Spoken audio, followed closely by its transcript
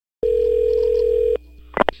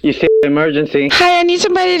You say emergency. Hi, I need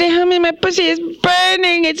somebody to help me. My pussy is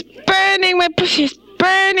burning. It's burning. My pussy is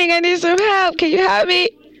burning. I need some help. Can you help me?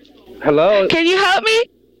 Hello? Can you help me?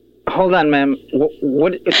 Hold on, ma'am.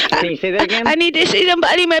 What can you say that again? I need to see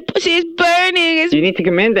somebody. My pussy is burning. You need to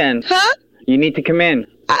come in then. Huh? You need to come in.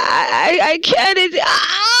 I can't.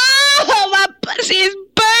 My pussy is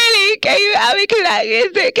burning. Can you help me?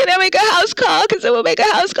 Can I make a house call? Can someone make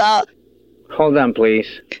a house call? Hold on, please.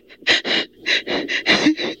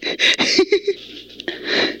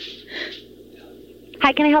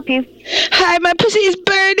 Hi, can I help you? Hi, my pussy is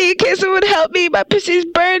burning. Can someone help me? My pussy is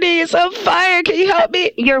burning. It's on fire. Can you help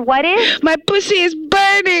me? Your what is? My pussy is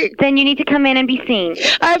burning. Then you need to come in and be seen.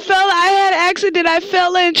 I had an accident. I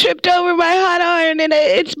fell and tripped over my hot iron, and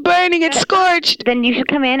it's burning. It's scorched. Then you should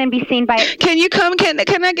come in and be seen by... Can you come? Can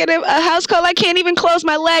I get a house call? I can't even close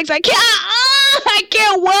my legs. I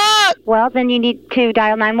can't walk. Well, then you need to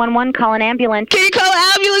dial 911, call an ambulance. Can you call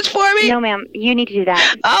an ambulance for me? No, ma'am. You need to do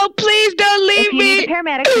that. Oh, please don't leave if you me. Need a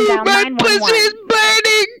paramedic, then dial 911. My pussy is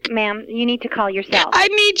burning. Ma'am, you need to call yourself. I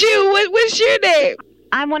need you. What's your name?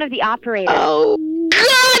 I'm one of the operators. Oh.